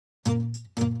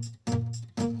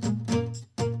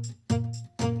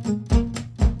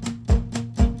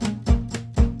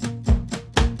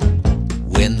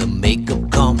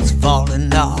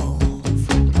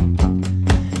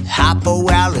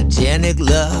make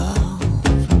love,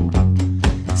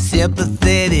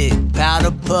 sympathetic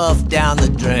powder puff down the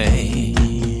drain.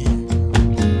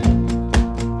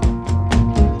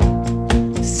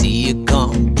 See you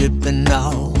come dripping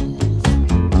off,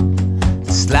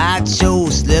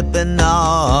 slideshow slipping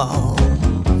off,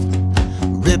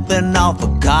 ripping off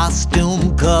a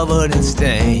costume covered in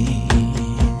stains.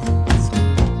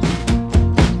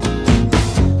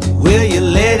 Will you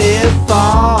let it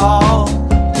fall?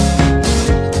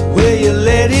 Will you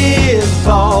let it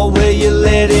fall? Will you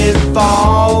let it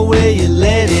fall? Will you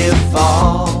let it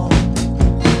fall?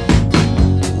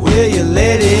 Will you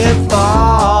let it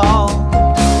fall?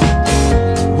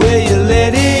 Will you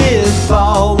let it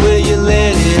fall? Will you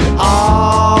let it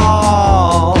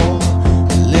all?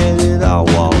 Let it all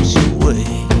wash away.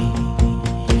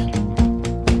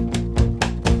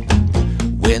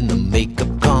 When the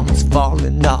makeup comes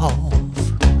falling off,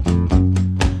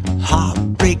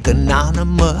 Heartbreak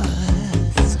Anonymous,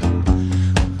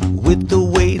 with the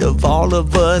weight of all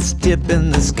of us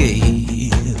tipping the scales.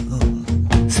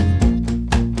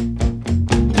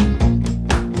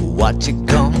 Watch it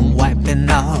come wiping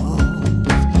off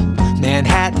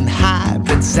Manhattan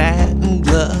hybrid satin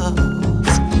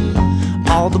gloves,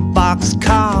 all the box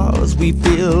cars we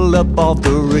fill up off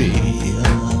the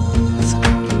rails.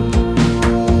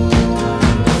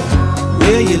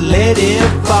 Will you let it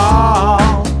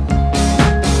fall?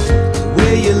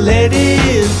 Will you let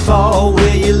it fall?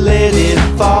 Will you